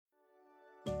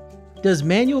Does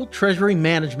manual treasury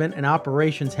management and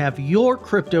operations have your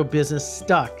crypto business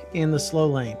stuck in the slow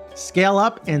lane? Scale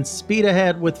up and speed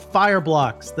ahead with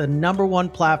Fireblocks, the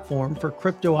 #1 platform for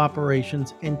crypto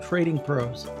operations and trading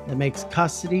pros that makes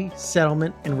custody,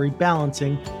 settlement, and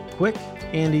rebalancing quick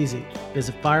and easy.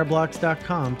 Visit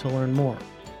fireblocks.com to learn more.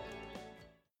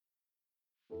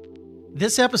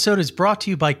 This episode is brought to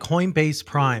you by Coinbase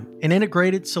Prime, an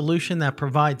integrated solution that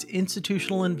provides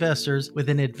institutional investors with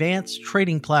an advanced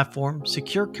trading platform,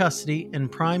 secure custody,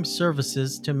 and prime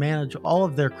services to manage all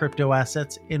of their crypto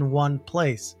assets in one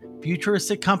place.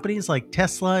 Futuristic companies like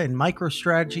Tesla and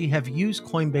MicroStrategy have used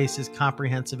Coinbase's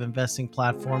comprehensive investing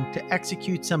platform to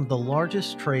execute some of the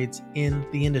largest trades in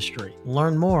the industry.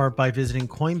 Learn more by visiting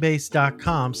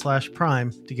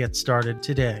coinbase.com/prime to get started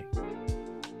today.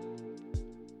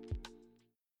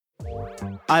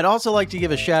 I'd also like to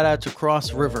give a shout out to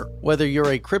Cross River. Whether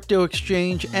you're a crypto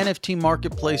exchange, NFT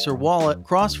marketplace, or wallet,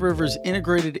 Cross River's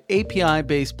integrated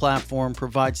API-based platform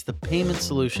provides the payment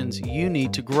solutions you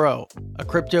need to grow. A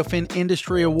CryptoFin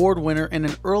Industry Award winner and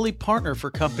an early partner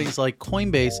for companies like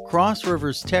Coinbase, Cross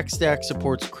River's tech stack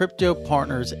supports crypto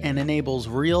partners and enables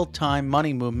real-time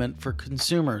money movement for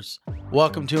consumers.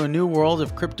 Welcome to a new world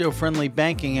of crypto-friendly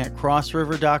banking at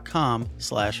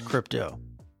crossriver.com/crypto.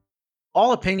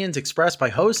 All opinions expressed by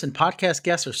hosts and podcast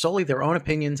guests are solely their own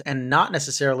opinions and not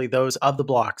necessarily those of the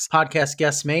blocks. Podcast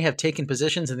guests may have taken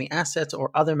positions in the assets or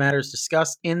other matters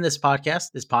discussed in this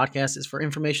podcast. This podcast is for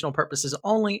informational purposes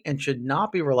only and should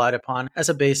not be relied upon as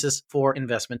a basis for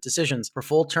investment decisions. For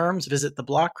full terms, visit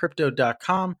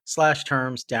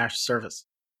theblockcrypto.com/terms-service.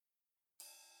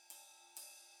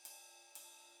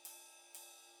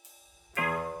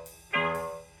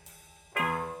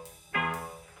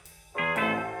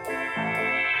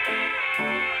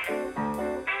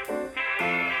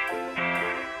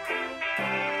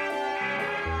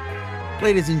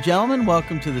 Ladies and gentlemen,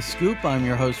 welcome to The Scoop. I'm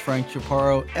your host, Frank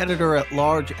Chaparro,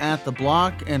 editor-at-large at The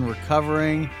Block and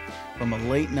recovering from a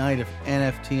late night of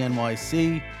NFT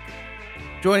NYC.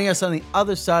 Joining us on the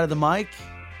other side of the mic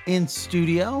in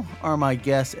studio are my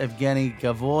guests, Evgeny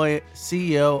Gavoy,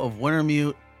 CEO of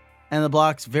Wintermute, and The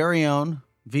Block's very own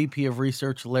VP of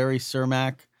Research, Larry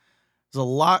Cermak. There's a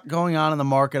lot going on in the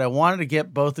market. I wanted to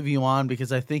get both of you on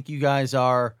because I think you guys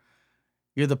you're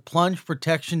the plunge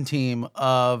protection team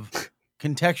of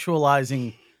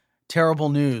contextualizing terrible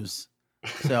news.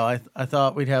 So I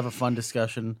thought we'd have a fun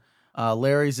discussion.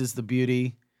 Larry's is the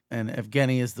beauty and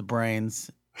Evgeny is the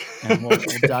brains. And we'll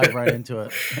dive right into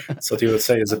it. That's what you would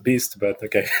say is a beast, but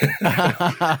okay.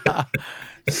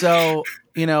 So,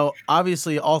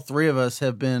 obviously all three of us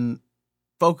have been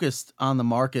focused on the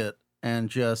market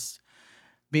and just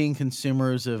being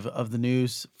consumers of the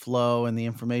news flow and the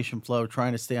information flow,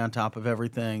 trying to stay on top of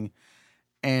everything.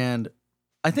 And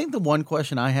I think the one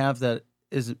question I have that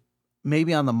is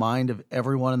maybe on the mind of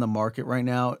everyone in the market right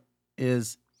now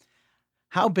is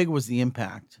how big was the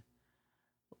impact?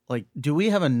 Like, do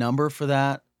we have a number for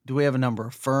that? Do we have a number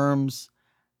of firms?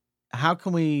 How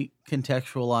can we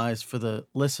contextualize for the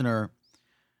listener?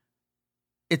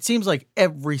 It seems like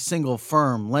every single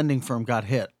lending firm got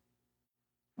hit.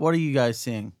 What are you guys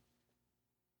seeing?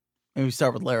 Maybe we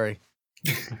start with Larry.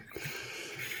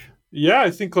 Yeah,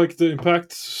 I think the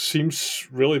impact seems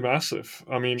really massive.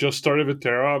 I mean, just started with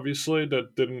Terra, obviously,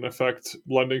 that didn't affect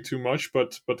lending too much,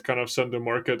 but kind of sent the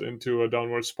market into a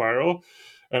downward spiral.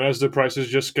 And as the prices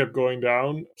just kept going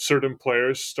down, certain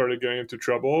players started getting into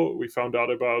trouble. We found out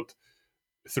about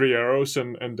Three Arrows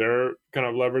and their kind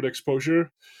of levered exposure.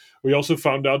 We also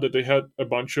found out that they had a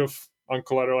bunch of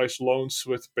uncollateralized loans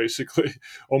with basically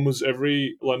almost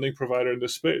every lending provider in the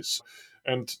space.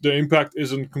 And the impact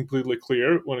isn't completely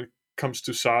clear when it comes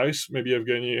to size. Maybe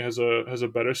Evgeny has a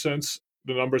better sense.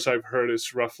 The numbers I've heard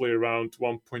is roughly around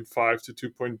 1.5 to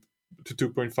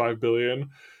 2.5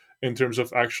 billion in terms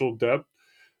of actual debt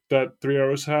that Three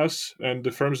Arrows has. And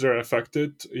the firms that are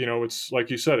affected, it's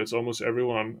like you said, it's almost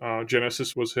everyone.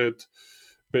 Genesis was hit.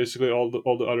 Basically all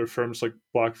the other firms like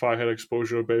BlockFi had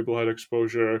exposure, Babel had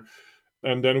exposure.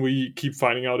 And then we keep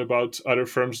finding out about other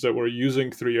firms that were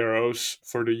using Three Arrows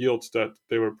for the yields that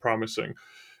they were promising.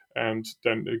 And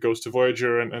then it goes to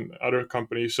Voyager and other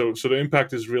companies. So the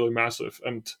impact is really massive.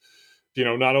 And,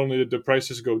 not only did the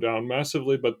prices go down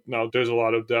massively, but now there's a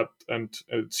lot of debt. And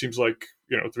it seems like,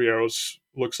 Three Arrows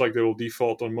looks like they will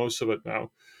default on most of it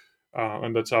now.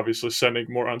 And that's obviously sending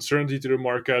more uncertainty to the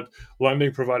market.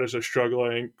 Lending providers are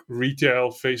struggling.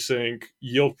 Retail-facing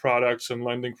yield products and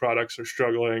lending products are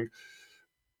struggling.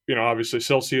 Obviously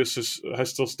Celsius has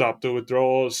still stopped the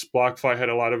withdrawals. BlockFi had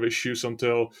a lot of issues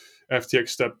until FTX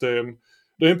stepped in.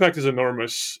 The impact is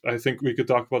enormous. I think we could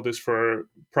talk about this for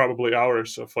probably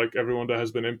hours of like everyone that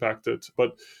has been impacted, but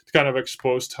it kind of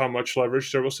exposed how much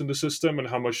leverage there was in the system and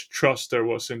how much trust there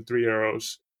was in Three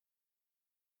Arrows.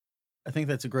 I think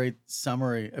that's a great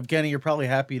summary. Evgeny, you're probably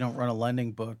happy you don't run a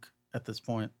lending book at this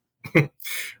point.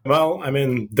 Well, I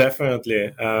mean,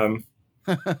 definitely.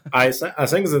 I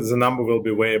think that the number will be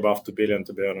way above 2 billion,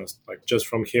 to be honest. Like just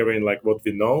from hearing like what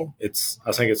we know,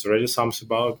 I think it's already something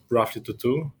about roughly to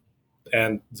 2.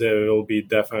 And there will be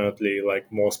definitely like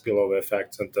more spillover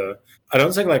effects. And I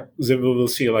don't think like we will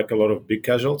see like a lot of big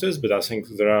casualties, but I think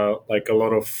there are like a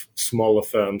lot of smaller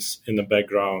firms in the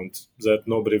background that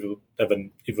nobody will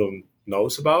even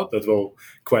knows about that will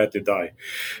quietly die.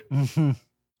 Mm-hmm.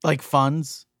 Like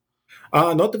funds?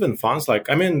 Not even funds. Like,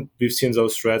 I mean, we've seen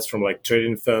those threats from like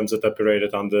trading firms that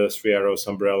operated under Three Arrows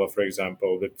umbrella, for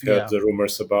example. We've heard the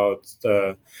rumors about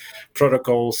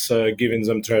protocols giving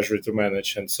them treasury to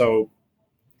manage. And so,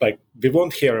 like, we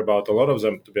won't hear about a lot of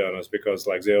them, to be honest, because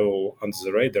like they're all under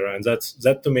the radar. And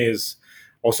that to me is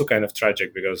also kind of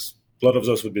tragic because a lot of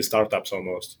those would be startups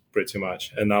almost, pretty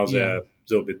much. And now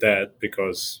they'll be dead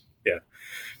because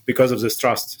of this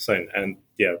trust thing. And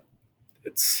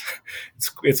it's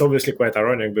obviously quite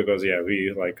ironic because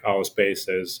we like our space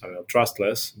is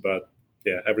trustless, but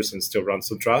everything still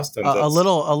runs on trust, and a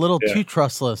little too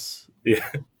trustless. Yeah,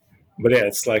 but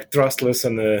it's like trustless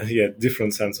in a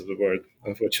different sense of the word,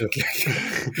 unfortunately.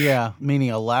 Meaning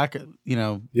a lack of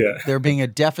there being a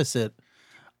deficit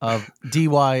of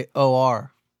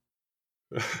DYOR.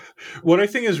 What I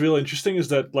think is really interesting is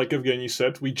that, like Evgeny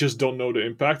said, we just don't know the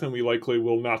impact, and we likely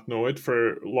will not know it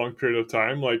for a long period of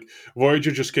time. Like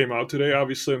Voyager just came out today,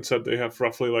 obviously, and said they have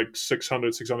roughly like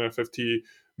 $650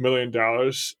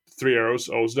 million Three Arrows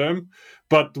owes them.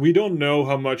 But we don't know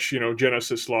how much,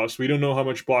 Genesis lost. We don't know how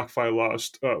much BlockFi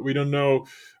lost. We don't know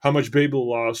how much Babel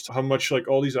lost, how much like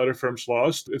all these other firms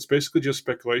lost. It's basically just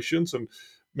speculations, and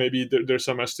maybe there's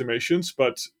some estimations,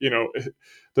 but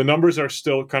the numbers are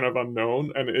still kind of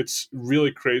unknown, and it's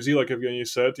really crazy. Like Evgeny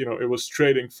said, it was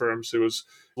trading firms, it was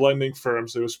lending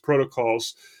firms, it was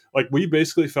protocols. Like we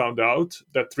basically found out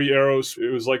that Three Arrows,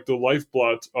 it was like the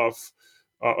lifeblood of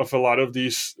a lot of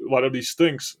these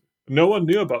things. No one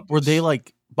knew about this. Were they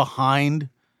like behind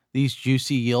these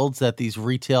juicy yields that these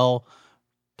retail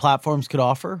platforms could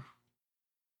offer?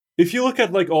 If you look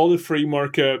at like all the free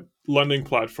market lending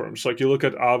platforms, like you look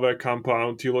at Aave,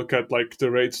 Compound, you look at like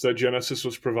the rates that Genesis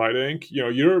was providing,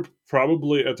 you're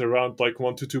probably at around like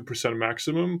 1% to 2%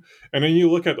 maximum. And then you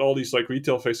look at all these like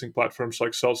retail facing platforms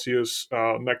like Celsius,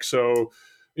 Nexo,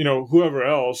 whoever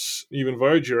else, even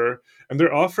Voyager, and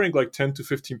they're offering like 10 to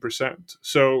 15%.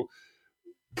 So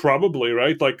probably,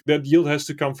 right? Like that yield has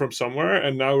to come from somewhere,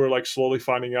 and now we're like slowly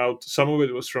finding out. Some of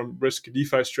it was from risk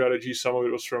DeFi strategies, some of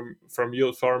it was from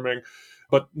yield farming,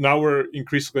 but now we're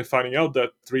increasingly finding out that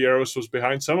Three Arrows was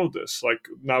behind some of this. Like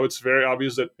now it's very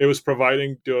obvious that it was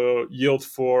providing the yield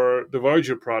for the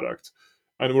Voyager product,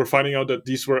 and we're finding out that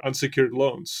these were unsecured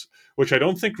loans, which I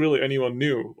don't think really anyone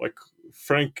knew. Like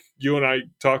Frank, you and I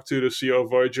talked to the CEO of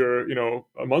Voyager,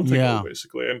 a month ago,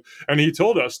 basically. And he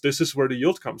told us this is where the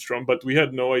yield comes from, but we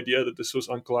had no idea that this was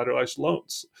uncollateralized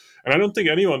loans. And I don't think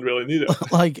anyone really knew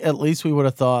that. Like, at least we would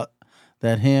have thought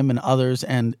that him and others,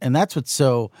 and that's what's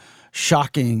so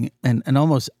shocking and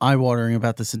almost eye-watering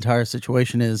about this entire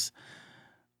situation is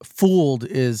fooled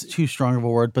is too strong of a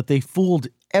word, but they fooled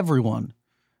everyone,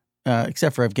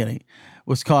 except for Evgeny,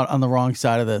 was caught on the wrong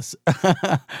side of this.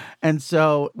 And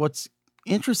so what's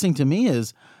interesting to me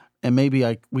is, and maybe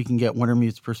we can get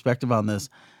Wintermute's perspective on this,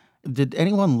 did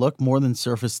anyone look more than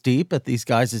surface deep at these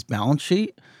guys' balance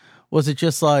sheet? Was it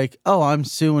just like, oh, I'm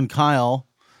Sue and Kyle.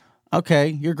 Okay,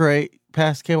 you're great.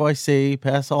 Pass KYC,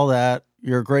 pass all that.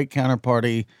 You're a great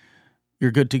counterparty.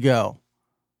 You're good to go.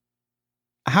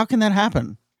 How can that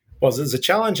happen? Well, the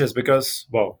challenge is because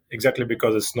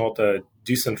it's not a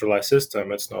decentralized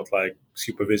system. It's not like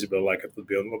super visible like it would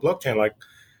be on a blockchain. Like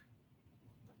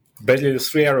basically the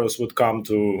Three Arrows would come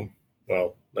to,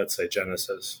 let's say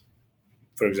Genesis,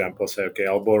 for example, say, okay,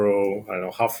 I'll borrow, I don't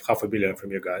know, half $500 million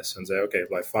from you guys, and say, okay,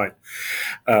 like fine,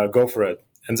 go for it.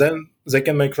 And then they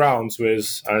can make rounds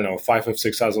with, I don't know, 5 or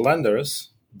 6 other lenders,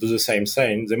 do the same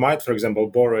thing. They might, for example,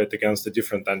 borrow it against a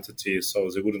different entity, so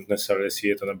they wouldn't necessarily see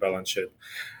it on a balance sheet.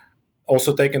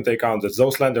 Also take into account that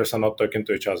those lenders are not talking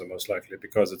to each other most likely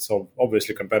because it's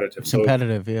obviously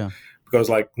competitive. Yeah. Because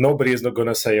like nobody is not going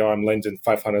to say, oh, I'm lending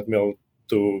 500 mil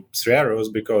to Three Arrows,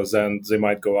 because then they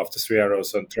might go after Three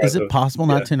Arrows and try to... Is it possible,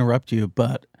 not to interrupt you,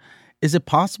 but is it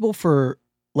possible for,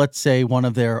 let's say, one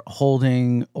of their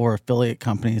holding or affiliate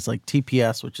companies like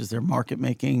TPS, which is their market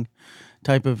making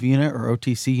type of unit or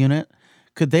OTC unit,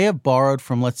 could they have borrowed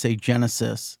from, let's say,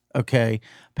 Genesis, okay,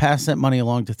 pass that money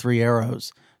along to Three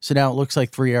Arrows? So now it looks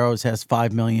like Three Arrows has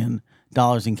 $5 million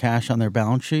in cash on their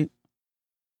balance sheet?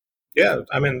 Yeah,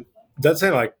 I mean, that's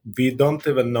it. Like, we don't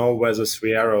even know whether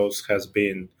Three Arrows has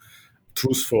been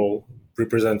truthful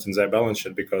representing their balance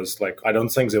sheet because, like, I don't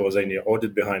think there was any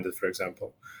audit behind it, for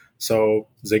example. So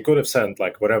they could have sent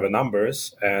like whatever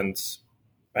numbers, and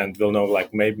we'll know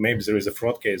like maybe there is a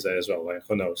fraud case there as well. Like,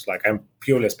 who knows? Like, I'm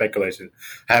purely speculating.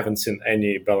 I haven't seen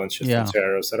any balance sheet from Three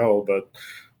Arrows at all, but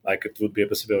like it would be a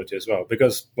possibility as well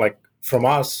because like from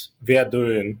us we are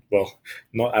doing well.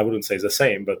 Not I wouldn't say the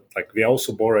same, but like we are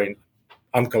also borrowing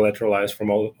uncollateralized from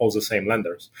all the same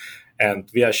lenders. And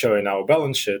we are showing our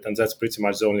balance sheet, and that's pretty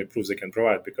much the only proof they can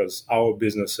provide because our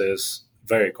business is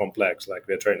very complex. Like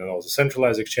we're trading on all the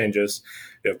centralized exchanges,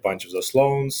 we have a bunch of those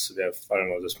loans, we have, I don't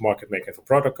know, this market making for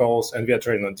protocols, and we are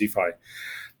trading on DeFi.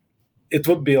 It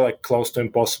would be like close to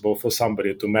impossible for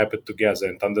somebody to map it together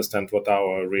and understand what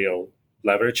our real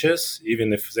leverage is,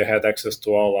 even if they had access to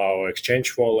all our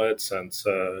exchange wallets and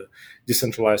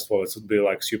decentralized wallets. Would be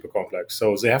like super complex.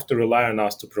 So they have to rely on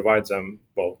us to provide them,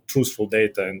 well, truthful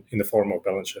data in the form of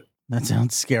balance sheet. That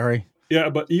sounds scary. Yeah,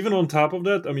 but even on top of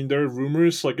that, I mean, there are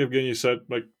rumors, like Evgeny said,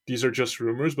 like these are just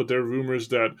rumors, but there are rumors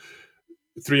that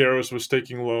Three Arrows was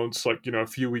taking loans like, a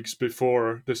few weeks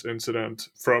before this incident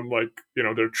from like,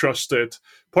 their trusted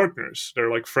partners.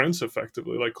 They're like friends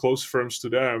effectively, like close firms to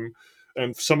them.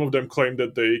 And some of them claim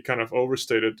that they kind of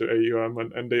overstated the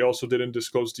AUM and they also didn't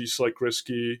disclose these like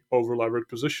risky over-levered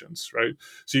positions, right?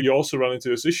 So you also run into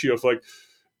this issue of like,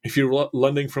 if you're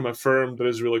lending from a firm that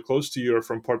is really close to you or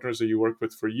from partners that you work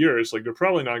with for years, like they're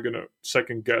probably not going to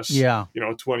second guess,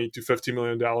 $20 to $50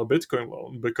 million Bitcoin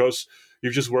loan because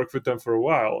you've just worked with them for a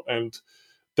while. And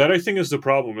that I think is the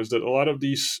problem, is that a lot of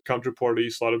these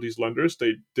counterparties, a lot of these lenders,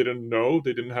 they didn't know,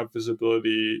 they didn't have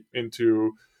visibility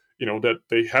into, that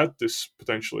they had this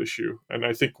potential issue. And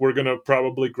I think we're going to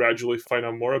probably gradually find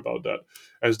out more about that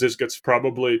as this gets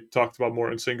probably talked about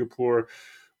more in Singapore.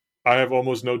 I have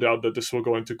almost no doubt that this will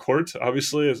go into court.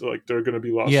 Obviously, it's like there are going to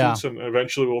be lawsuits, and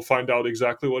eventually we'll find out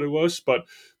exactly what it was. But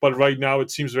right now, it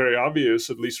seems very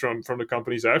obvious, at least from the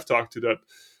companies I've talked to, that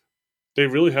they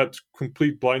really had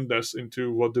complete blindness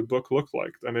into what the book looked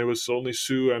like, and it was only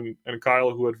Sue and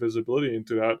Kyle who had visibility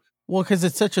into that. Well, because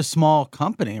it's such a small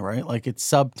company, right? Like it's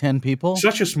sub 10 people.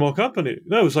 Such a small company.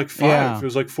 No, it was like 5. Yeah. It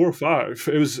was like 4 or 5.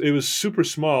 It was super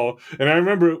small. And I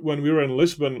remember when we were in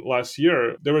Lisbon last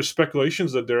year, there were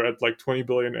speculations that they're at like 20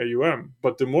 billion AUM.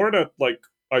 But the more that like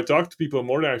I talk to people, the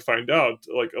more that I find out,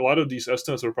 like a lot of these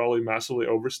estimates are probably massively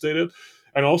overstated.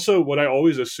 And also what I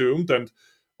always assumed, and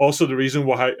also the reason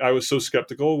why I was so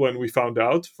skeptical when we found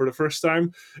out for the first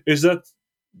time, is that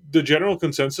the general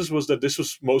consensus was that this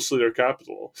was mostly their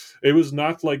capital. It was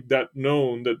not like that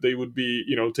known that they would be,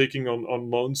 taking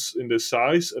on loans in this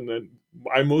size. And then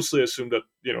I mostly assumed that,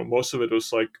 most of it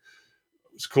was like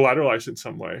collateralized in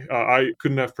some way. I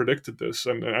couldn't have predicted this.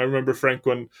 And I remember, Frank,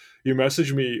 when you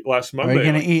messaged me last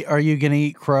Monday. Are you gonna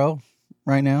eat crow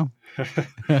right now?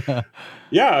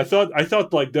 Yeah, I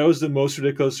thought like that was the most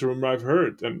ridiculous rumor I've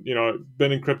heard. And, I've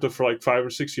been in crypto for like 5 or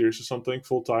 6 years or something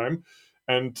full time.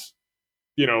 And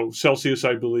Celsius,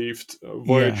 I believed,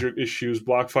 Voyager issues,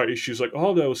 BlockFi issues, like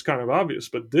all that was kind of obvious.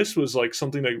 But this was like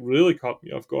something that really caught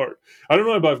me off guard. I don't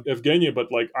know about Evgeny,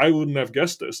 but like I wouldn't have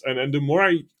guessed this. And the more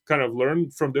I kind of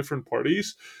learn from different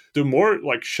parties, the more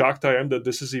like shocked I am that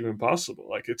this is even possible.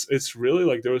 Like it's really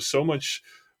like there was so much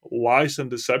lies and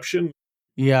deception.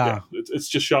 Yeah. It's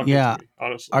just shocking to me,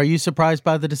 honestly. Are you surprised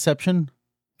by the deception?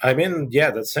 I mean, yeah,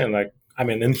 that's saying like, I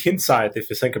mean, in hindsight, if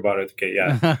you think about it, okay,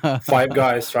 yeah, 5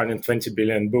 guys running 20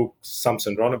 billion books,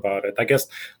 something wrong about it. I guess,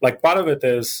 like, part of it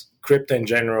is crypto in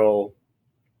general,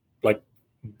 like,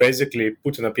 basically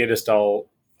putting a pedestal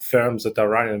firms that are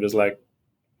running with, like,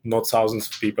 not thousands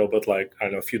of people, but, like, I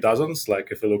don't know, a few dozens. Like,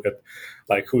 if you look at,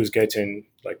 like, who is getting,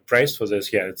 like, praised for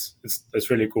this, yeah,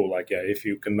 it's really cool. Like, yeah, if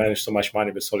you can manage so much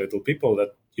money with so little people,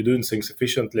 that you're doing things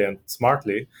efficiently and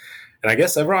smartly. And I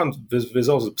guess everyone, with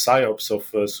all the psyops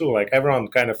of Sue, like everyone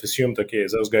kind of assumed, okay,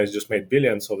 those guys just made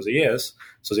billions over the years,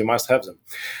 so they must have them.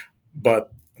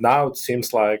 But now it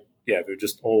seems like, yeah, we're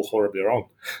just all horribly wrong.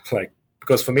 Like,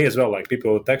 because for me as well, like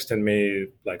people texting me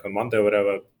like on Monday or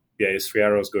whatever, yeah, is 3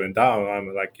 Arrows going down?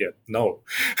 I'm like, yeah, no.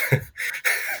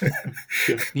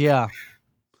 Yeah.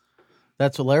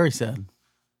 That's what Larry said.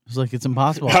 It's like, it's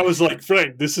impossible. I was like,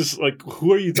 Frank, this is like,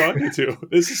 who are you talking to?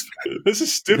 This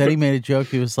is stupid. Then he made a joke.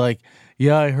 He was like,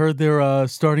 yeah, I heard they're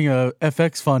starting a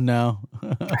FX fund now.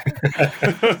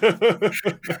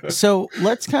 So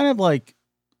let's kind of like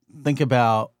think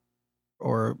about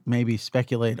or maybe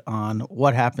speculate on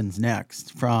what happens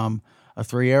next from a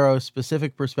Three Arrows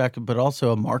specific perspective, but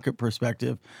also a market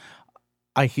perspective.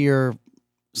 I hear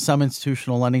some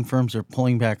institutional lending firms are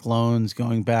pulling back loans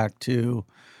going back to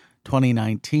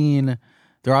 2019.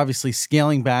 They're obviously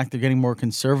scaling back. They're getting more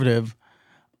conservative.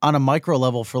 On a micro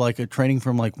level for like a trading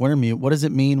firm like Wintermute, what does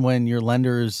it mean when your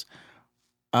lenders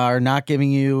are not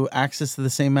giving you access to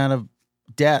the same amount of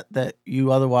debt that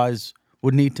you otherwise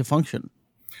would need to function?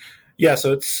 Yeah,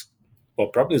 so it's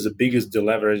probably the biggest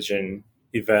deleveraging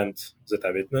event that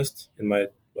I witnessed in my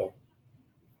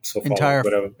so far entire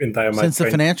since the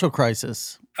training. financial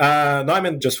crisis. No, I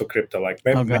mean just for crypto. Like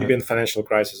maybe in the financial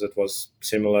crisis it was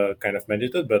similar kind of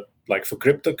magnitude, but like for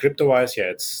crypto wise, yeah,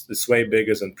 it's way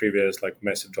bigger than previous like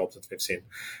massive drops that we've seen.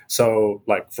 So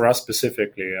like for us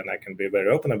specifically, and I can be very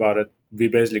open about it, we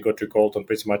basically got recalled on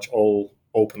pretty much all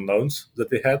open loans that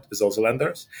we had with those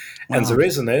lenders. Wow. And the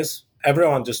reason is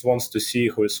everyone just wants to see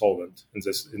who is solvent in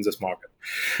this market.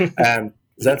 And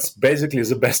that's basically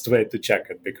the best way to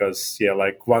check it, because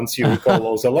like once you recall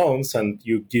all the loans and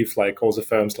you give like all the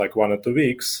firms like 1 or 2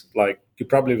 weeks, like you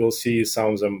probably will see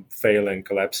some of them failing,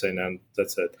 collapsing, and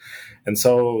that's it. And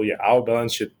so our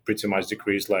balance sheet pretty much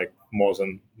decreased like more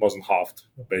than halved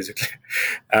basically.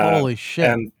 Holy shit.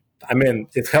 And I mean,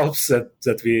 it helps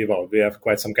that we have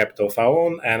quite some capital of our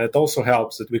own, and it also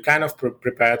helps that we kind of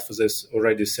prepared for this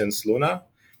already since Luna.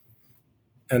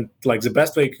 And like the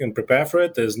best way you can prepare for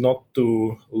it is not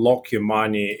to lock your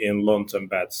money in long-term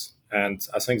bets. And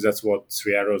I think that's what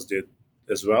Three Arrows did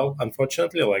as well,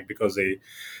 unfortunately, like because they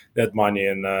had money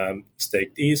in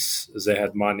staked ETH, they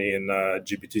had money in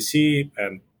GBTC,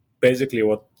 and basically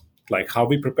how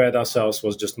we prepared ourselves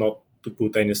was just not to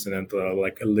put anything into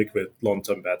like a liquid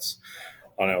long-term bets.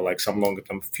 I don't know, like some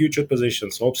longer-term future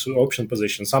positions, option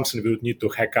positions, something we would need to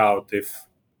hack out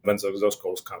when those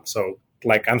calls come. So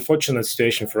like unfortunate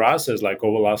situation for us is like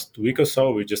over the last week or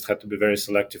so, we just had to be very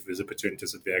selective with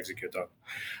opportunities that we execute on.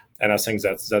 And I think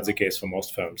that's the case for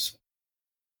most firms.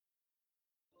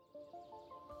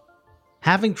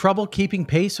 Having trouble keeping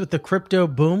pace with the crypto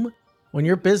boom? When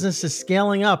your business is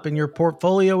scaling up and your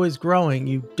portfolio is growing,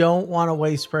 you don't want to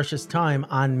waste precious time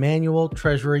on manual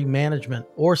treasury management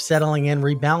or settling and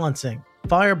rebalancing.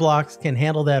 Fireblocks can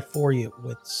handle that for you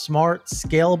with smart,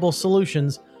 scalable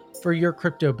solutions for your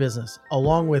crypto business,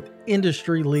 along with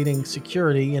industry-leading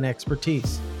security and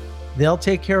expertise. They'll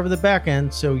take care of the back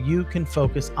end so you can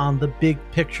focus on the big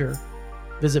picture.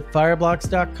 Visit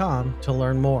fireblocks.com to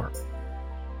learn more.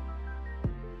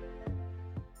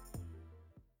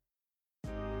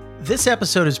 This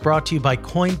episode is brought to you by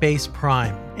Coinbase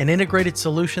Prime, an integrated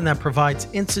solution that provides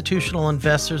institutional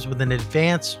investors with an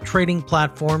advanced trading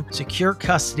platform, secure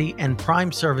custody, and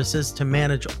prime services to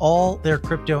manage all their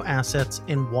crypto assets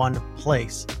in one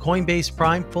place. Coinbase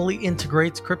Prime fully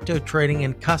integrates crypto trading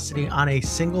and custody on a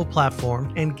single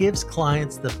platform and gives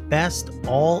clients the best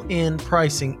all-in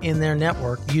pricing in their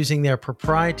network using their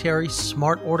proprietary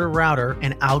smart order router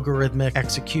and algorithmic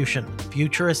execution.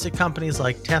 Futuristic companies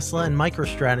like Tesla and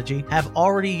MicroStrategy have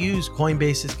already used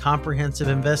Coinbase's comprehensive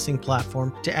investing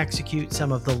platform to execute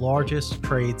some of the largest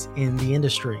trades in the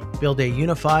industry. Build a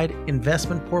unified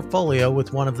investment portfolio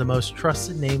with one of the most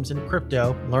trusted names in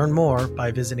crypto. Learn more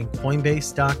by visiting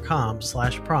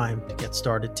coinbase.com/prime to get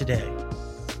started today.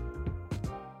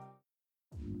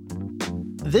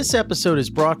 This episode is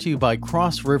brought to you by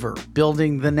Cross River.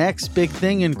 Building the next big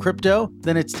thing in crypto?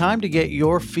 Then it's time to get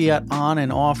your fiat on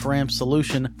and off ramp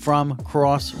solution from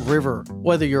Cross River.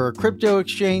 Whether you're a crypto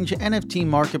exchange, NFT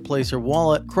marketplace, or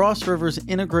wallet, Cross River's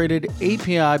integrated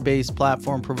API-based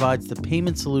platform provides the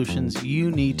payment solutions you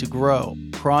need to grow.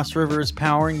 Cross River is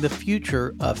powering the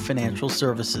future of financial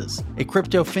services. A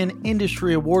CryptoFin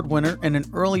Industry Award winner and an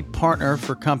early partner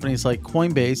for companies like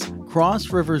Coinbase,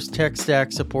 Cross River's tech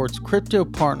stack supports crypto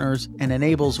partners and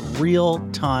enables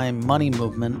real-time money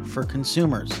movement for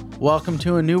consumers. Welcome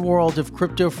to a new world of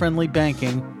crypto-friendly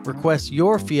banking. Request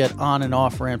your fiat on and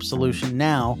off-ramp solution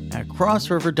now at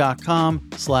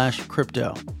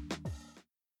crossriver.com/crypto.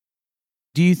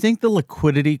 Do you think the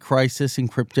liquidity crisis in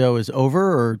crypto is over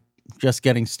or just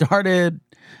getting started?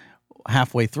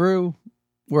 Halfway through?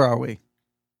 Where are we?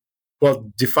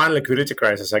 Well, define liquidity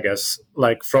crisis, I guess,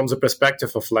 like from the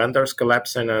perspective of lenders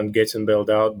collapsing and getting bailed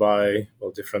out by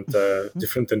different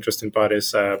interesting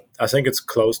parties. I think it's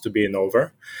close to being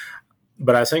over.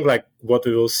 But I think like what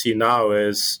we will see now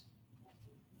is,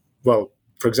 for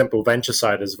example, venture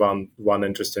side is one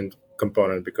interesting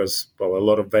component because a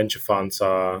lot of venture funds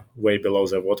are way below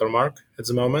their watermark at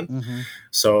the moment. Mm-hmm.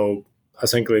 So I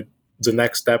think the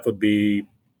next step would be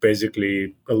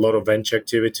basically a lot of venture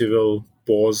activity will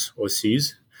pause or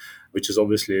cease, which is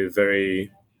obviously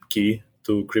very key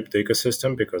to crypto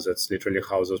ecosystem, because that's literally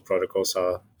how those protocols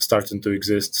are starting to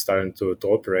exist, starting to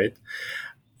operate.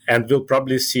 And we'll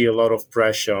probably see a lot of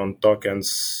pressure on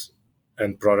tokens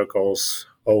and protocols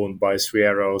owned by Three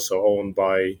Arrows or owned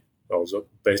by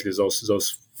basically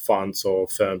those funds or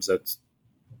firms that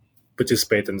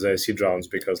participate in the seed rounds,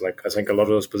 because I think a lot of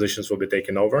those positions will be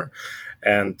taken over,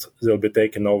 and they'll be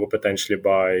taken over potentially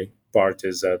by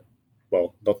parties that,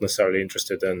 not necessarily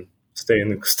interested in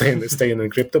staying in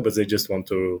crypto, but they just want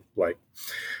to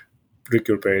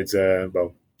recuperate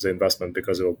the investment,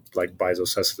 because they'll buy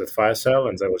those assets at fire sale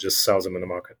and they will just sell them in the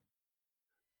market.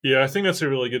 Yeah, I think that's a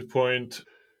really good point.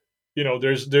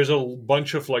 There's a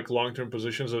bunch of long-term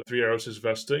positions that Three Arrows is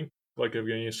vesting. Like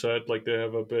Evgeny said, they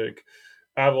have a big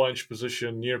Avalanche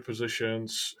position, near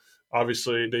positions.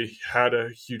 Obviously, they had a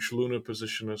huge Luna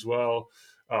position as well.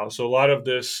 So a lot of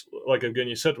this, like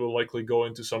Evgeny said, will likely go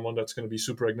into someone that's going to be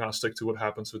super agnostic to what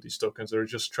happens with these tokens. They're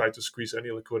just trying to squeeze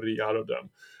any liquidity out of them.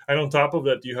 And on top of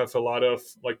that, you have a lot of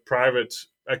private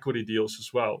equity deals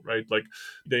as well, right?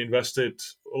 They invested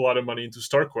a lot of money into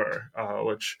Starkware,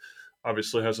 which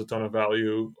obviously has a ton of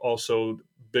value. Also,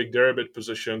 big Deribit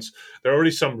positions. There are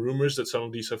already some rumors that some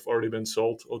of these have already been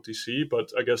sold OTC,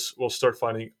 but I guess we'll start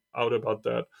finding out about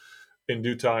that in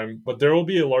due time. But there will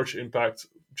be a large impact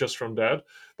just from that.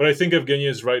 But I think Evgeny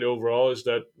is right overall, is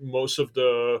that most of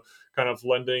the kind of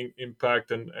lending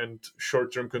impact and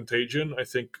short-term contagion, I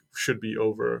think, should be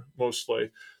over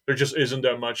mostly. There just isn't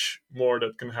that much more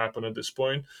that can happen at this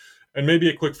point. And maybe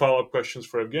a quick follow-up questions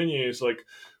for Evgeny is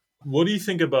what do you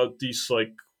think about these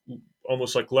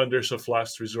almost lenders of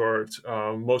last resort?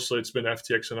 Mostly it's been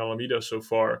FTX and Alameda so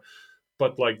far,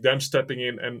 but them stepping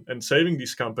in and saving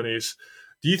these companies.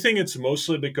 Do you think it's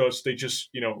mostly because they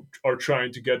just are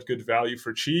trying to get good value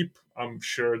for cheap? I'm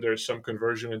sure there's some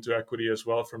conversion into equity as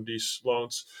well from these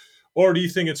loans. Or do you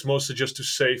think it's mostly just to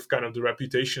save kind of the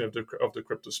reputation of the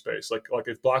crypto space? Like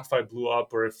if BlockFi blew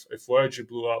up or if Voyager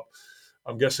blew up,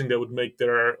 I'm guessing that would make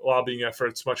their lobbying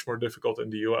efforts much more difficult in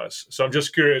the US. So I'm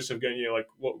just curious, Evgeny,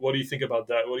 what do you think about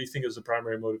that? What do you think is the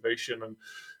primary motivation? And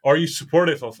are you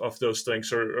supportive of those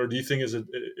things? Or do you think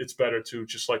it's better to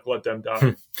just let them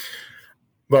die?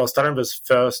 Well, starting with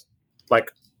first,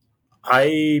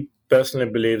 I personally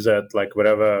believe that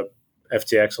whatever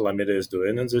FTX Alameda is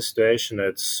doing in this situation,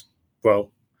 it's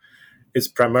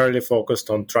primarily focused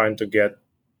on trying to get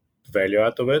value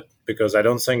out of it, because I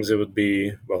don't think they would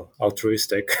be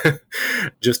altruistic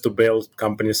just to bail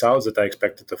companies out that are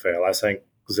expected to fail. I think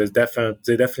they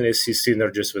definitely see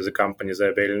synergies with the companies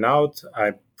they're bailing out.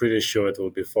 I'm pretty sure it will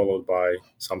be followed by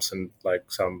something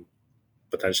like some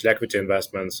potential equity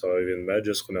investments or even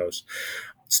mergers. Who knows?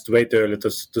 It's way too early to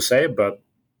say, but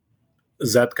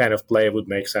that kind of play would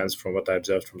make sense from what I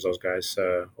observed from those guys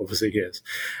over the years.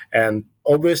 And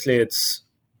obviously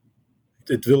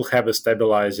it will have a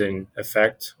stabilizing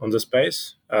effect on the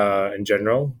space in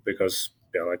general, because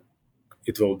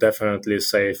it will definitely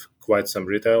save quite some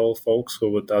retail folks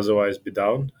who would otherwise be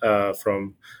down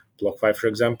from BlockFi, for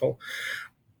example.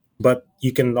 But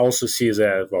you can also see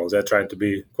that they're trying to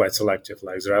be quite selective.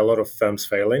 There are a lot of firms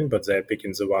failing, but they're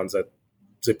picking the ones that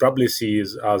they probably see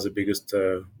as the biggest,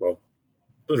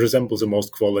 resemble the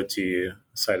most quality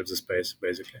side of the space,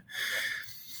 basically.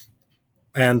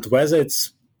 And whether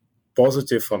it's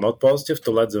positive or not positive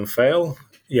to let them fail,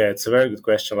 it's a very good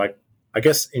question. I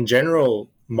guess in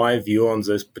general, my view on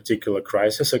this particular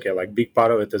crisis, big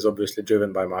part of it is obviously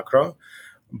driven by macro,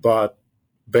 but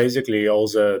basically all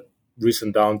the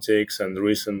recent downticks and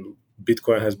recent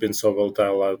Bitcoin has been so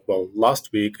volatile.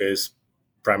 Last week is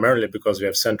primarily because we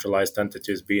have centralized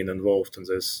entities being involved in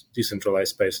this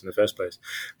decentralized space in the first place,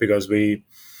 because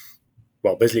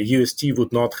basically UST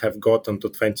would not have gotten to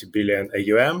 20 billion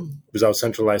AUM without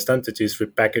centralized entities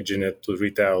repackaging it to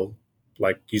retail,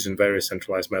 using very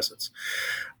centralized methods.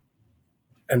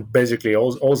 And basically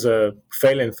all the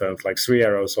failing firms, like Three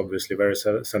Arrows, obviously very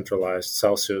centralized,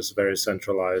 Celsius, very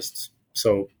centralized.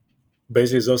 So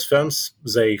basically those firms,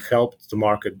 they helped the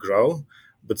market grow,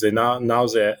 but now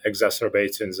they're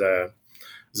exacerbating the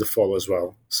fall as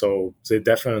well. So they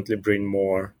definitely bring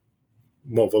more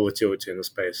volatility in the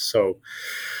space. So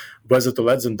whether to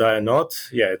let them die or not,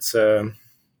 it's a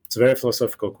very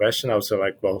philosophical question. I would say,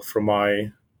 from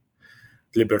my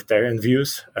libertarian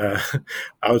views,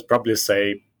 I would probably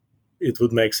say it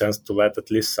would make sense to let at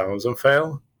least some of them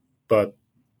fail. But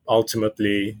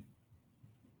ultimately,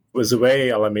 with the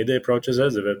way Alameda approaches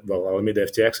it, Alameda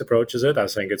FTX approaches it, I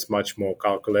think it's much more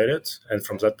calculated. And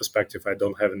from that perspective, I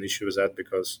don't have an issue with that,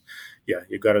 because,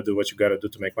 you got to do what you got to do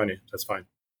to make money. That's fine.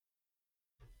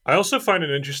 I also find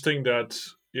it interesting that,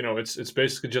 it's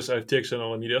basically just FTX and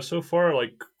Alameda so far.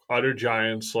 other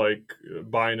giants like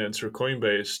Binance or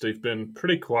Coinbase, they've been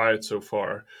pretty quiet so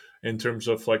far in terms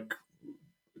of like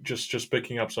just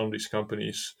picking up some of these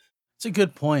companies. It's a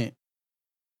good point.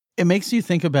 It makes you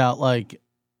think about like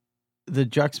the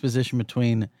juxtaposition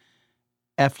between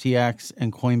FTX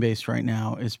and Coinbase right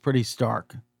now is pretty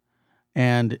stark.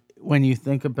 And when you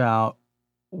think about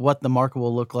what the market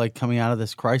will look like coming out of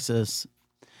this crisis,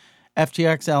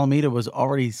 FTX Alameda was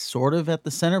already sort of at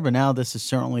the center, but now this is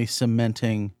certainly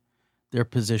cementing their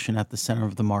position at the center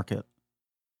of the market.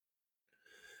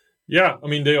 Yeah, I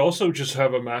mean, they also just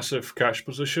have a massive cash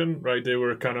position, right? They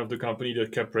were kind of the company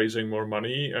that kept raising more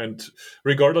money. And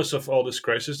regardless of all this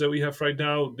crisis that we have right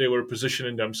now, they were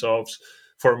positioning themselves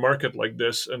for a market like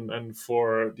this and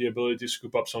for the ability to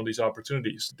scoop up some of these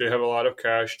opportunities. They have a lot of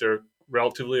cash. They're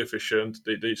relatively efficient.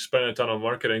 They spend a ton on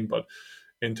marketing, but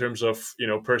in terms of,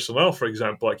 personnel, for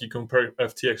example, like you compare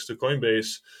FTX to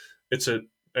Coinbase, it's a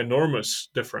enormous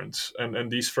difference.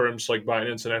 And these firms like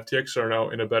Binance and FTX are now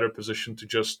in a better position to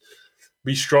just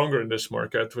be stronger in this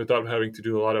market without having to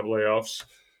do a lot of layoffs.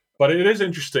 But it is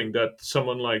interesting that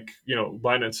someone like,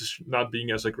 Binance is not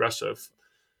being as aggressive.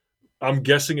 I'm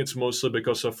guessing it's mostly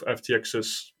because of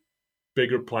FTX's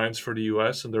bigger plans for the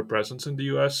US and their presence in the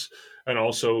US, and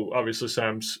also obviously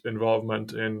Sam's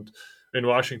involvement in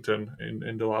Washington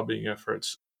in the lobbying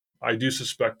efforts. I do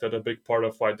suspect that a big part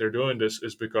of why they're doing this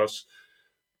is because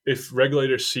if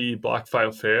regulators see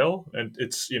BlockFi fail, and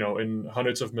it's in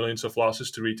hundreds of millions of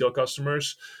losses to retail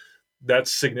customers,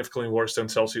 that's significantly worse than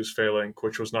Celsius failing,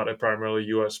 which was not a primarily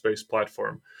US based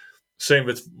platform. Same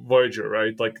with Voyager,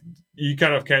 right? Like you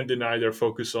kind of can't deny their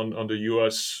focus on the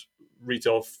US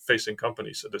retail facing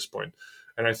companies at this point.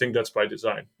 And I think that's by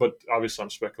design, but obviously I'm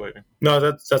speculating. No,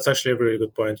 that's actually a really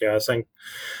good point. Yeah, I think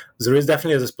there is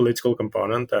definitely this political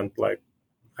component, and like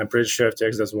I'm pretty sure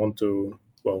FTX doesn't want to.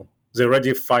 Well, they're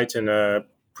already fighting a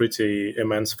pretty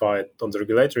immense fight on the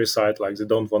regulatory side. Like they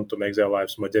don't want to make their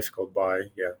lives more difficult by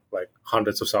like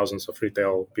hundreds of thousands of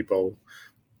retail people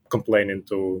complaining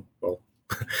to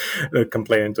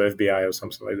complaining to FBI or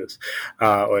something like this,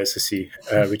 or SEC,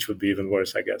 which would be even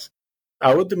worse, I guess.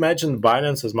 I would imagine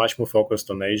Binance is much more focused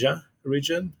on Asia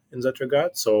region in that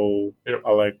regard. So,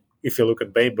 like if you look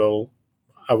at Babel,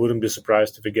 I wouldn't be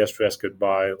surprised if it gets rescued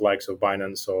by likes of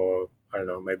Binance or I don't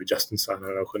know, maybe Justin Sun. I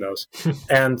don't know, who knows.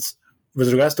 And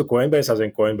with regards to Coinbase, I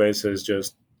think Coinbase is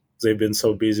just they've been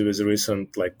so busy with the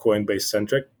recent like Coinbase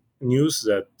centric news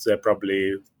that they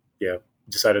probably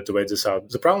decided to wait this out.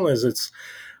 The problem is it's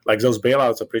like those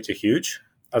bailouts are pretty huge.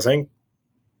 I think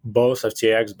both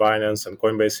FTX, Binance, and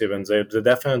Coinbase even, they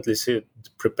definitely see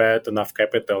prepared enough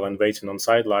capital and waiting on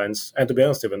sidelines, and to be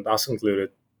honest, even us included,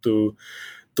 to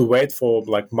wait for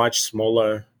like much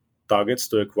smaller targets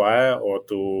to acquire or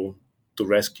to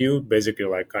rescue, basically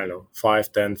like, I don't know,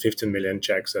 5, 10, 15 million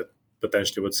checks that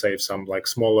potentially would save some like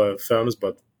smaller firms,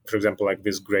 but for example, like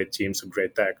these great teams of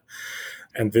great tech.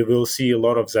 And we will see a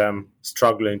lot of them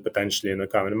struggling potentially in the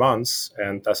coming months.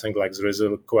 And I think like there is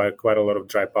quite a lot of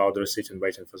dry powder sitting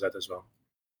waiting for that as well.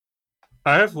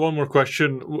 I have one more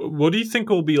question. What do you think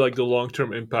will be like the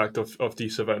long-term impact of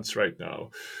these events right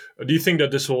now? Do you think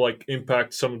that this will like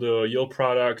impact some of the yield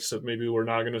products that maybe we're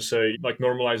not going to say like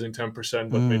normalizing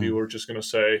 10%, but maybe we're just going to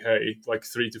say, hey, like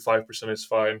 3 to 5% is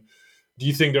fine? Do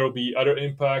you think there will be other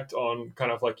impact on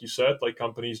kind of like you said, like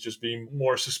companies just being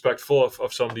more suspectful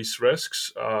of some of these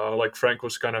risks? Like Frank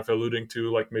was kind of alluding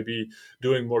to, like maybe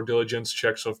doing more diligence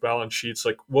checks of balance sheets.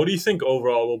 Like what do you think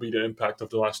overall will be the impact of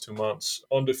the last 2 months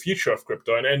on the future of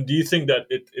crypto? And do you think that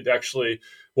it actually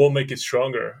will make it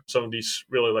stronger, some of these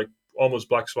really like almost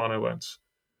black swan events?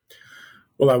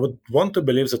 Well, I would want to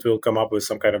believe that we'll come up with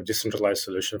some kind of decentralized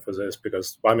solution for this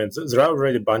because, I mean, there are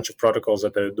already a bunch of protocols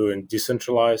that are doing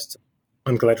decentralized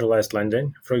uncollateralized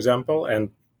lending, for example, and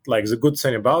like the good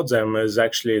thing about them is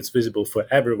actually it's visible for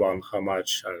everyone how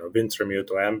much, I don't know,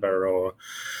 Wintermute or Amber or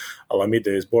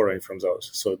Alameda is borrowing from those.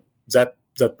 So that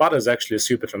part is actually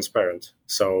super transparent.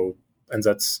 So, and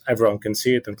that's everyone can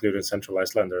see it, including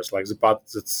centralized lenders. Like the part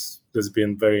that's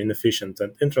been very inefficient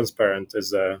and intransparent is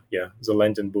the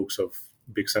lending books of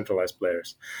big centralized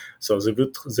players. So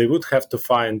they would have to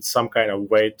find some kind of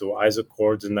way to either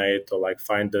coordinate or like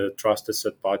find a trusted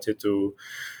third party to,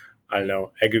 I don't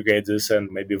know, aggregate this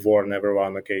and maybe warn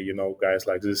everyone, okay, you know, guys,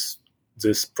 like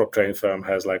this prop trading firm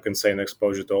has like insane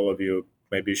exposure to all of you.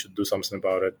 Maybe you should do something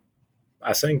about it.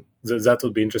 I think that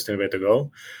would be an interesting way to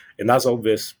go. Another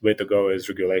obvious way to go is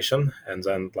regulation. And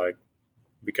then like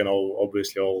we can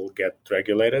obviously all get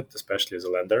regulated, especially the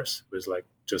lenders, with like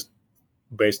just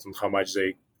based on how much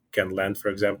they can lend, for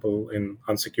example, in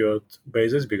unsecured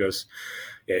basis. Because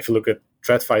if you look at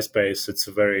TradFi space, it's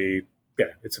a very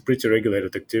it's a pretty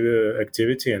regulated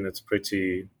activity, and it's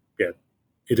pretty,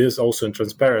 it is also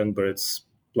transparent, but it's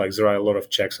like there are a lot of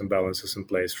checks and balances in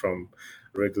place from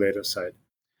regulator side.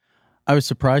 I was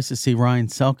surprised to see Ryan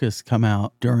Selkis come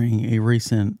out during a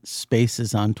recent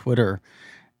Spaces on Twitter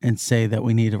and say that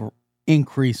we need to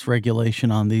increase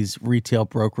regulation on these retail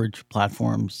brokerage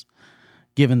platforms,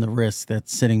 given the risk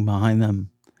that's sitting behind them,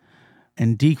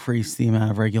 and decrease the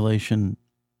amount of regulation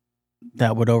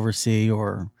that would oversee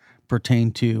or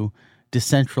pertain to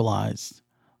decentralized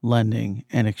lending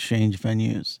and exchange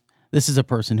venues. This is a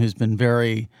person who's been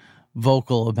very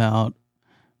vocal about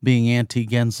being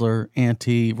anti-Gensler,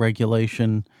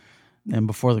 anti-regulation, and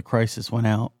before the crisis went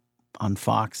out on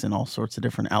Fox and all sorts of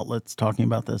different outlets talking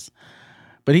about this.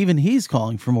 But even he's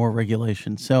calling for more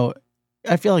regulation. So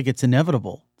I feel like it's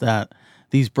inevitable that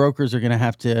these brokers are going to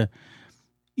have to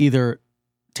either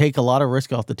take a lot of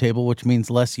risk off the table, which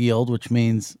means less yield, which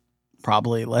means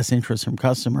probably less interest from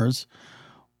customers,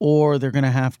 or they're going to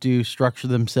have to structure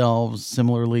themselves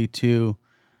similarly to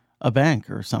a bank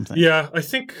or something. Yeah, I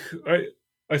think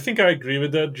I agree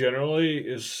with that generally.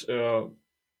 Is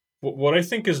what I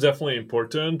think is definitely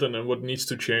important, and then what needs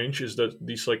to change is that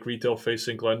these like retail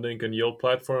facing lending and yield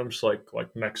platforms like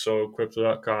Nexo,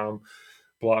 Crypto.com,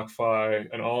 BlockFi,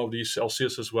 and all of these,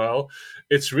 Celsius as well,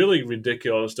 it's really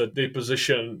ridiculous that they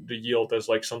position the yield as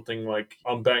like something like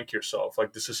unbank yourself.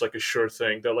 Like this is like a sure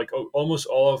thing. That like almost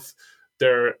all of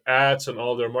their ads and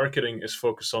all their marketing is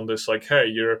focused on this. Like, hey,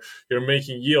 you're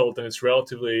making yield and it's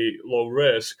relatively low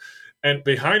risk. And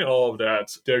behind all of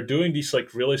that, they're doing these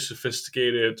like really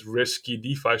sophisticated, risky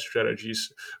DeFi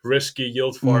strategies, risky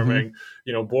yield farming,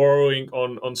 borrowing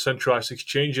on centralized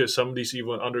exchanges, some of these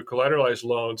even under collateralized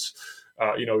loans,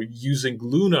 using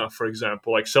Luna, for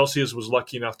example. Like Celsius was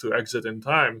lucky enough to exit in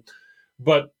time.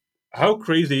 But how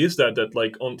crazy is that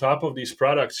like on top of these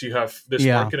products, you have this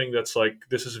marketing that's like,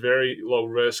 this is very low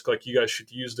risk. Like you guys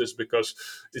should use this because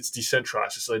it's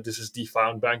decentralized. It's like, this is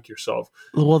DeFi, bank yourself.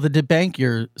 Well, the debank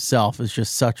yourself is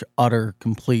just such utter,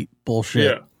 complete bullshit.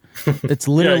 Yeah. It's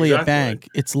literally a bank.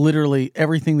 It's literally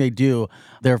everything they do.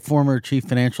 Their former chief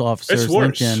financial officer's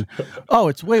LinkedIn. Oh,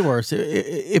 it's way worse.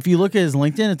 If you look at his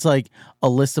LinkedIn, it's like a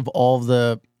list of all of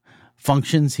the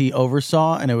functions he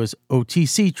oversaw, and it was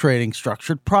OTC trading,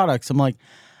 structured products. I'm like,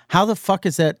 how the fuck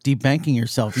is that debanking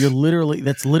yourself? That's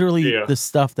literally the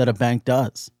stuff that a bank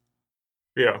does.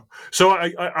 Yeah. So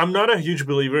I'm not a huge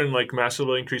believer in like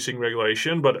massively increasing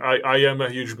regulation, but I am a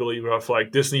huge believer of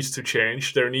like this needs to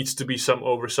change. There needs to be some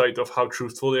oversight of how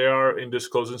truthful they are in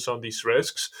disclosing some of these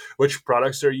risks, which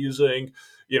products they're using,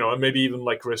 and maybe even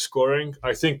like risk scoring.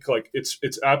 I think like it's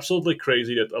absolutely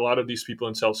crazy that a lot of these people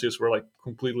in Celsius were like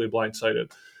completely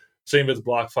blindsided. Same with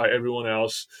BlockFi, everyone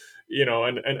else,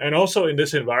 and also in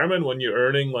this environment when you're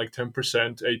earning like 10%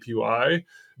 APY,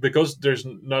 because there's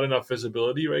not enough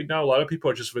visibility right now, a lot of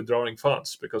people are just withdrawing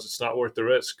funds because it's not worth the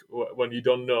risk when you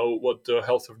don't know what the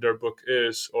health of their book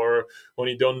is, or when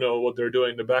you don't know what they're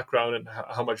doing in the background and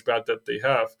how much bad debt they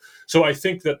have. So I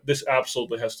think that this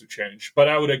absolutely has to change. But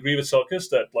I would agree with Selkis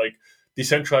that like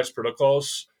decentralized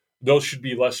protocols, those should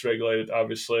be less regulated,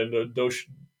 obviously, and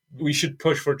we should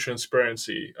push for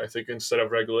transparency, I think, instead of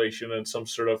regulation and some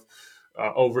sort of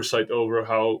oversight over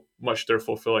how much they're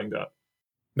fulfilling that.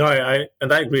 No, I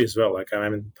agree as well. Like,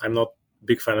 I'm not a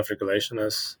big fan of regulation,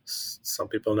 as some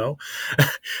people know.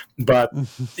 But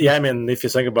yeah, I mean, if you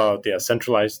think about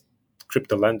centralized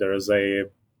crypto lenders, they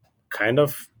kind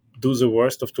of do the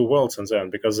worst of two worlds in them,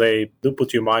 because they do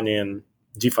put your money in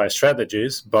DeFi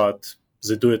strategies, but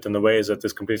they do it in a way that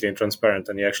is completely transparent,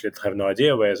 and you actually have no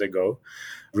idea where they go,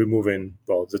 removing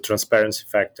the transparency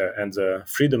factor and the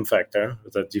freedom factor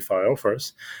that DeFi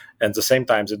offers. And at the same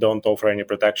time, they don't offer any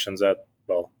protections that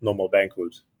normal bank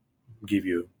would give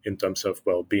you in terms of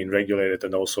being regulated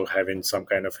and also having some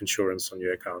kind of insurance on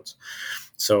your accounts.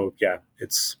 So yeah,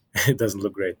 it doesn't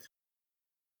look great.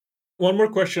 One more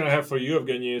question I have for you,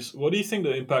 Evgeny, is what do you think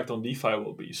the impact on DeFi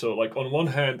will be? So like on one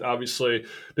hand, obviously,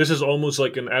 this is almost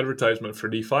like an advertisement for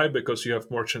DeFi because you have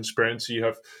more transparency, you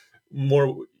have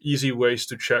more easy ways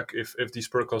to check if these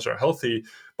protocols are healthy.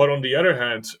 But on the other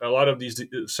hand, a lot of these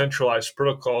centralized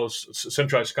protocols,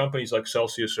 centralized companies like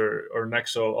Celsius or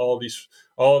Nexo,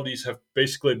 all of these have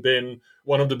basically been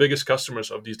one of the biggest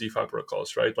customers of these DeFi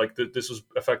protocols, right? Like this was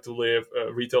effectively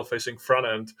a retail-facing front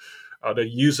end. They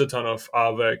use a ton of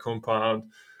Aave, Compound,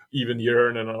 even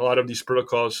Yearn, and a lot of these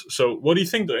protocols. So what do you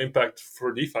think the impact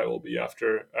for DeFi will be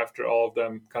after all of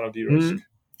them kind of de-risk?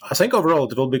 I think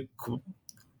overall it will be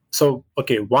So,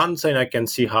 okay, one thing I can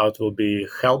see how it will be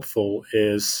helpful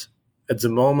is at the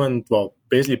moment, well,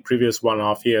 basically previous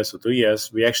 1.5 years or 2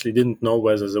 years, we actually didn't know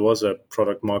whether there was a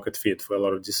product market fit for a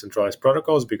lot of decentralized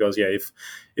protocols because, yeah,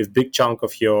 if big chunk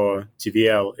of your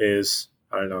TVL is,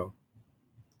 I don't know,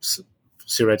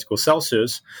 theoretical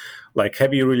Celsius, like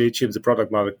have you really achieved the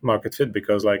product market fit?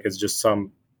 Because like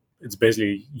it's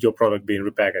basically your product being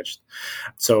repackaged.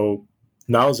 So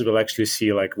now they will actually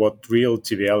see like what real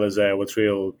TVL is there, what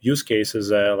real use cases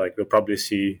there. Like we'll probably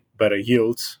see better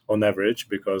yields on average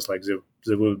because like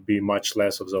there will be much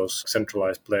less of those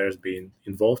centralized players being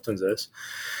involved in this.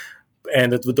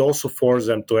 And it would also force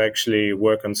them to actually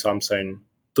work on something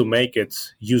to make it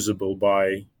usable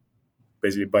by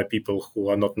people who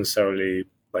are not necessarily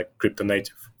like crypto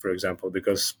native, for example,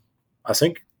 because I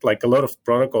think like a lot of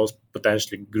protocols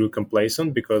potentially grew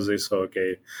complacent because they saw,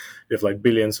 okay, we have like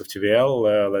billions of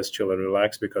TVL, let's chill and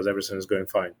relax because everything is going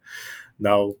fine.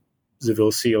 Now they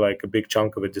will see like a big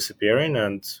chunk of it disappearing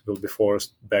and will be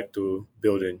forced back to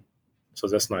building. So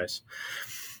that's nice.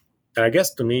 And I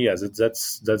guess to me, yes,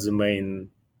 that's the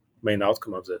main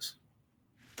outcome of this.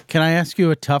 Can I ask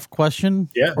you a tough question?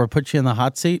 Yeah. Or put you in the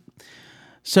hot seat?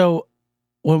 So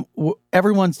when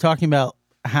everyone's talking about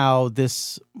how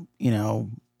this,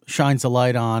 shines a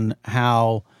light on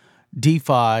how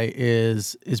DeFi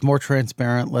is more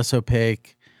transparent, less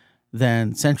opaque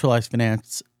than centralized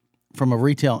finance. From a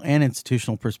retail and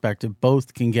institutional perspective,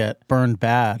 both can get burned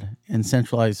bad in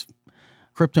centralized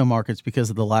crypto markets because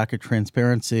of the lack of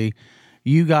transparency.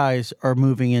 You guys are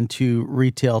moving into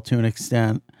retail to an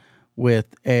extent with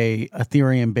a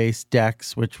Ethereum-based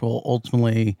DEX, which will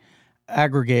ultimately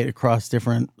aggregate across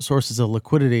different sources of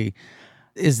liquidity.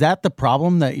 Is that the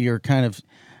problem, that you're kind of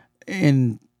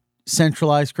in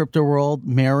centralized crypto world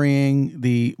marrying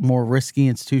the more risky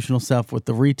institutional stuff with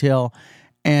the retail?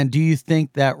 And do you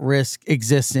think that risk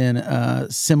exists in a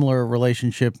similar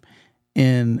relationship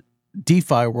in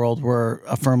DeFi world where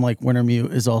a firm like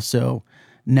Wintermute is also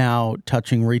now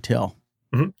touching retail?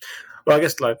 Mm-hmm. Well, I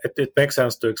guess like it makes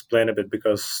sense to explain a bit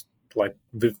because like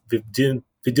we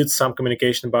did some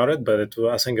communication about it, but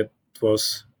I think it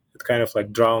kind of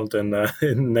like drowned in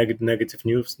negative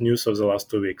news of the last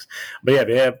 2 weeks. But yeah,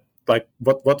 we have like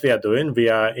what we are doing. We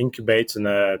are incubating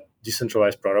a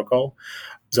decentralized protocol.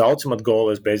 The ultimate goal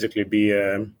is basically be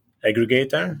an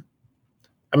aggregator.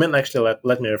 I mean, actually,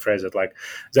 let me rephrase it. Like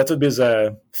that would be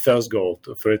the first goal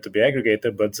for it to be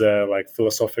aggregated, but the like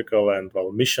philosophical and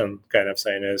mission kind of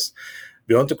saying is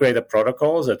we want to create a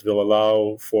protocol that will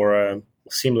allow for a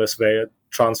seamless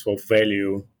transfer of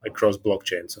value across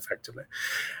blockchains effectively.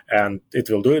 And it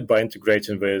will do it by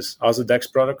integrating with other DEX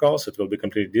protocols. It will be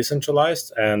completely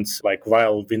decentralized. And like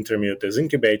while Wintermute is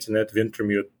incubating it,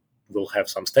 Wintermute will have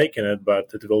some stake in it,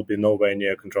 but it will be nowhere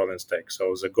near controlling stake.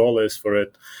 So the goal is for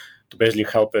it to basically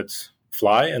help it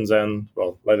fly and then,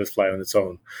 let it fly on its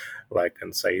own, like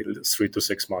in say 3 to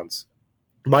 6 months.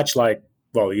 Much like,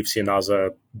 you've seen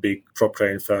other big prop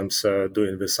trading firms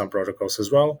doing with some protocols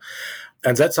as well.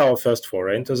 And that's our first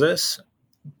foray into this.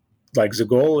 Like the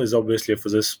goal is obviously for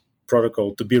this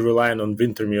protocol to be reliant on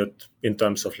Wintermute in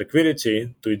terms of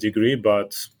liquidity to a degree,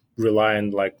 but relying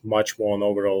like much more on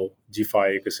overall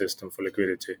DeFi ecosystem for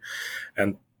liquidity.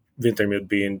 And Wintermute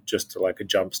being just like a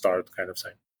jump start kind of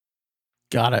thing.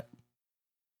 Got it.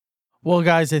 Well,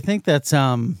 guys, I think that's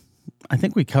I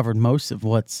think we covered most of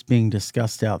what's being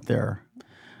discussed out there.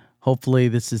 Hopefully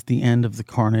this is the end of the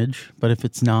carnage, but if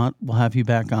it's not, we'll have you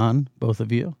back on, both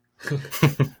of you,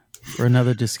 for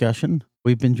another discussion.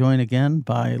 We've been joined again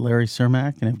by Larry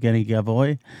Cermak and Evgeny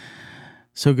Gavoy.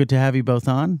 So good to have you both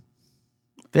on.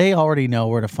 They already know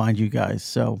where to find you guys,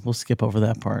 so we'll skip over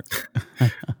that part. All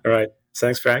right.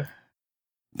 Thanks, Frank.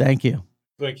 Thank you.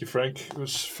 Thank you, Frank. It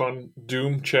was fun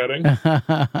Doom chatting.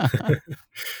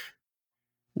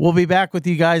 We'll be back with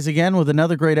you guys again with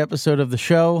another great episode of the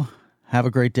show. Have a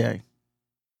great day.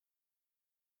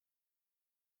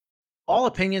 All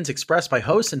opinions expressed by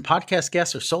hosts and podcast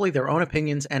guests are solely their own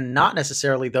opinions and not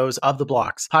necessarily those of the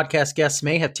blocks. Podcast guests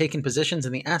may have taken positions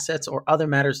in the assets or other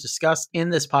matters discussed in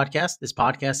this podcast. This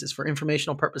podcast is for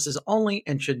informational purposes only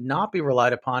and should not be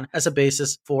relied upon as a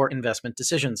basis for investment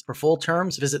decisions. For full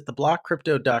terms, visit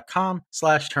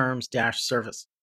theblockcrypto.com/terms-service.